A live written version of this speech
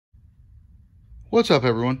What's up,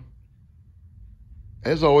 everyone?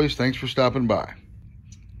 As always, thanks for stopping by.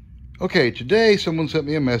 Okay, today someone sent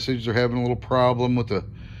me a message. They're having a little problem with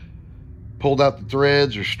pulled out the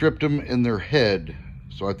threads or stripped them in their head.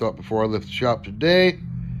 So I thought before I left the shop today,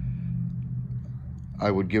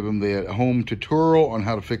 I would give them the at-home tutorial on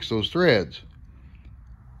how to fix those threads.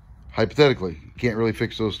 Hypothetically, you can't really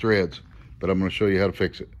fix those threads, but I'm going to show you how to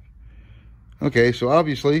fix it. Okay, so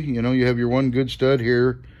obviously, you know, you have your one good stud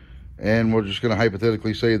here, and we're just going to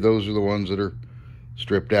hypothetically say those are the ones that are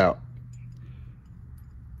stripped out.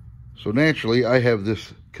 So naturally, I have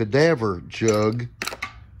this cadaver jug.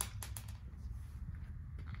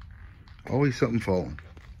 Always something falling.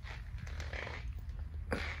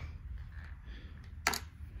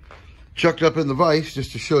 Chucked up in the vise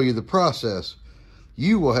just to show you the process.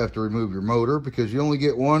 You will have to remove your motor because you only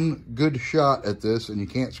get one good shot at this and you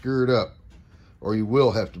can't screw it up. Or you will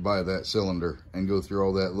have to buy that cylinder and go through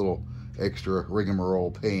all that little extra rigmarole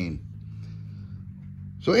pain.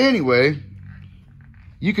 So anyway,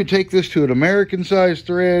 you could take this to an American size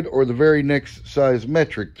thread or the very next size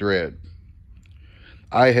metric thread.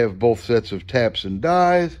 I have both sets of taps and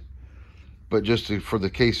dies, but for the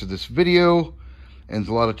case of this video, and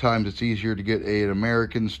a lot of times it's easier to get an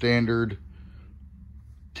American standard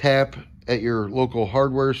tap at your local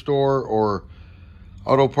hardware store or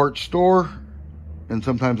auto parts store, and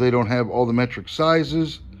sometimes they don't have all the metric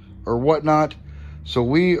sizes or whatnot. So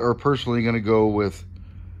we are personally going to go with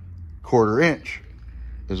 1/4 inch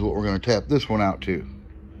is what we're going to tap this one out to.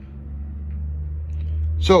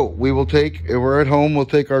 So we will take, if we're at home, we'll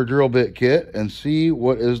take our drill bit kit and see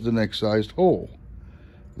what is the next sized hole.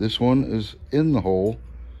 This one is in the hole,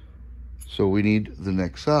 so we need the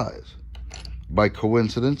next size. By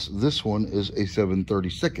coincidence, this one is a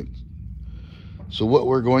 7/32. So what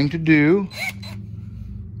we're going to do,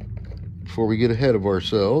 before we get ahead of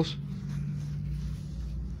ourselves,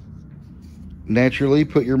 naturally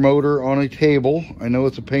put your motor on a table. I know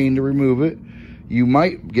it's a pain to remove it. You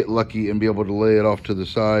might get lucky and be able to lay it off to the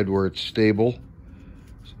side where it's stable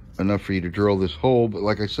enough for you to drill this hole, but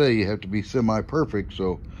like I say, you have to be semi-perfect,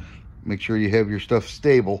 so make sure you have your stuff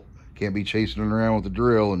stable. Can't be chasing it around with a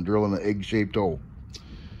drill and drilling an egg-shaped hole.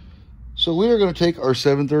 So we are going to take our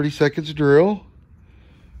 7/32 drill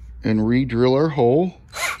and re-drill our hole.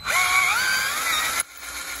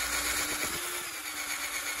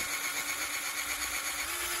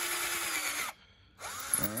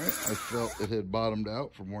 Alright, I felt it had bottomed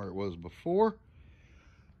out from where it was before.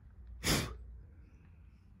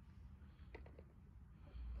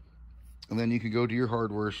 And then you can go to your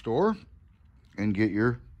hardware store and get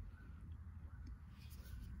your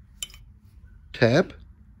tap.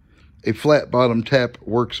 A flat bottom tap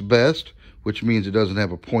works best, which means it doesn't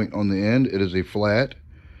have a point on the end. It is a flat.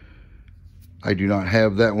 I do not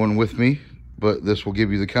have that one with me, but this will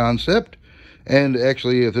give you the concept. And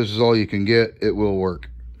actually, if this is all you can get, it will work.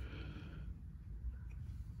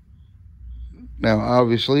 Now,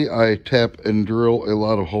 obviously, I tap and drill a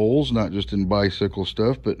lot of holes, not just in bicycle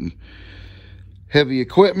stuff, but in heavy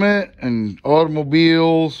equipment and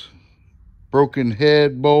automobiles, broken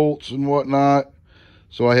head bolts and whatnot.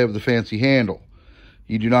 So I have the fancy handle.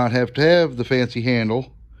 You do not have to have the fancy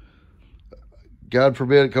handle. God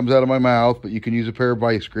forbid it comes out of my mouth, but you can use a pair of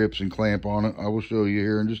vice grips and clamp on it. I will show you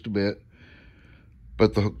here in just a bit.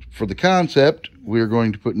 But for the concept, we are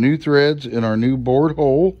going to put new threads in our new bored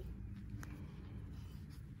hole.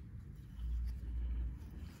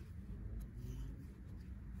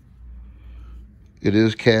 It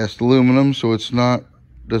is cast aluminum, so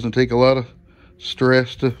doesn't take a lot of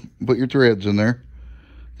stress to put your threads in there.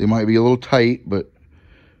 They might be a little tight, but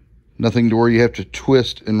nothing to where you have to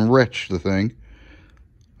twist and wrench the thing.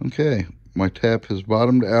 Okay, my tap has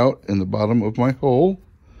bottomed out in the bottom of my hole,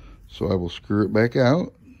 so I will screw it back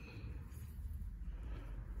out.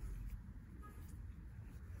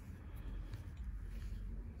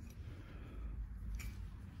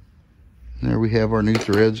 There we have our new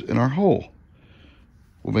threads in our hole.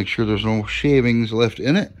 We'll make sure there's no shavings left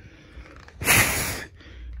in it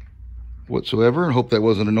whatsoever. I hope that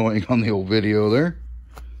wasn't annoying on the old video there.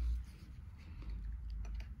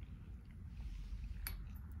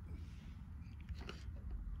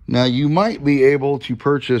 Now, you might be able to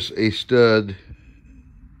purchase a stud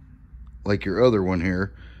like your other one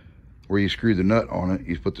here, where you screw the nut on it.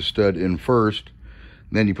 You put the stud in first,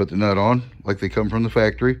 then you put the nut on, like they come from the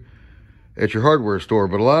factory at your hardware store.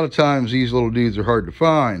 But a lot of times these little dudes are hard to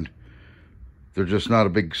find. They're just not a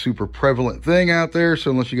big super prevalent thing out there.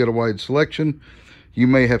 So unless you got a wide selection, you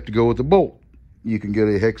may have to go with the bolt. You can get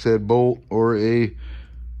a hex head bolt or a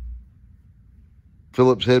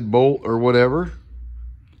Phillips head bolt or whatever.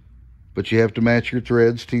 but you have to match your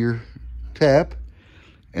threads to your tap.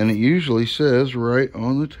 And it usually says right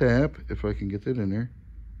on the tap, if I can get that in there.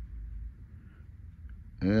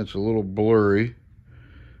 And it's a little blurry.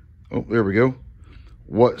 Oh, there we go.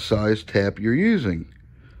 What size tap you're using.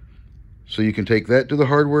 So you can take that to the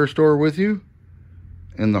hardware store with you.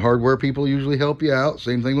 And the hardware people usually help you out.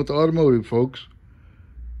 Same thing with the automotive folks.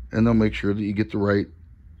 And they'll make sure that you get the right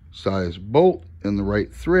size bolt and the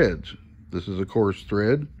right threads. This is a coarse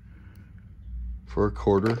thread for a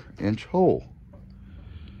 1/4 inch hole.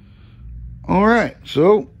 All right,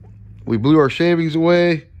 so we blew our shavings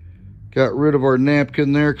away, got rid of our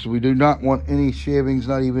napkin there because we do not want any shavings,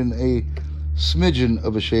 not even a smidgen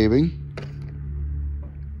of a shaving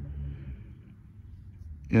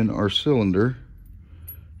in our cylinder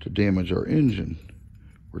to damage our engine.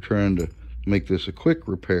 We're trying to make this a quick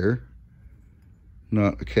repair,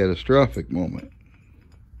 not a catastrophic moment.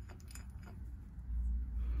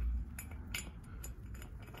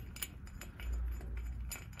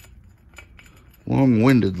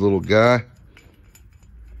 Long-winded little guy.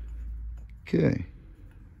 Okay.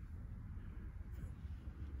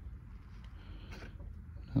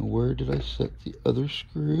 Now where did I set the other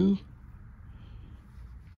screw?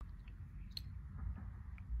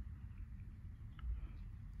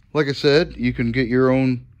 Like I said, you can get your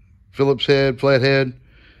own Phillips head, flathead.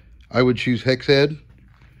 I would choose hex head.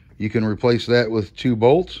 You can replace that with 2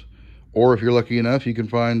 bolts. Or if you're lucky enough, you can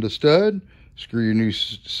find a stud. Screw your new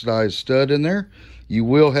size stud in there. You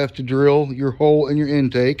will have to drill your hole in your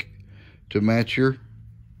intake to match your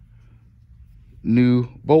new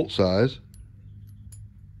bolt size.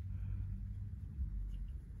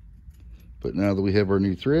 But now that we have our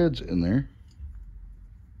new threads in there,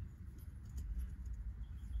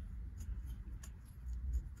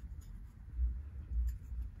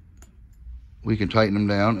 we can tighten them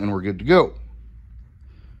down and we're good to go.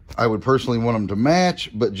 I would personally want them to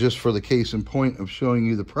match, but just for the case in point of showing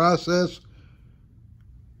you the process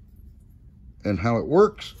and how it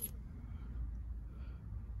works,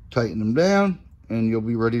 tighten them down and you'll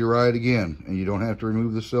be ready to ride again. And you don't have to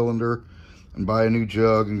remove the cylinder and buy a new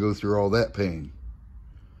jug and go through all that pain.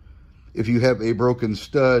 If you have a broken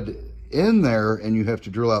stud in there and you have to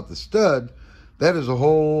drill out the stud, that is a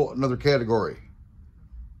whole another category.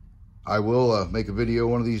 I will make a video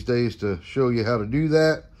one of these days to show you how to do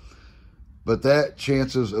that. But that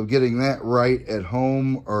chances of getting that right at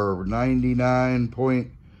home are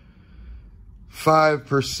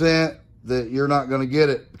 99.5% that you're not going to get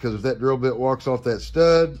it. Because if that drill bit walks off that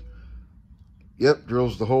stud, yep,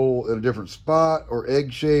 drills the hole in a different spot or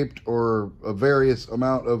egg-shaped or a various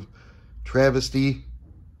amount of travesty,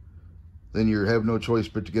 then you have no choice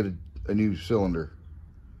but to get a new cylinder.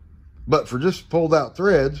 But for just pulled out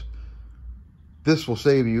threads, this will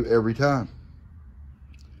save you every time.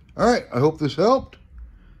 All right, I hope this helped.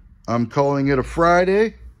 I'm calling it a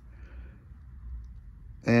Friday.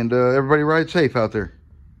 And everybody ride safe out there.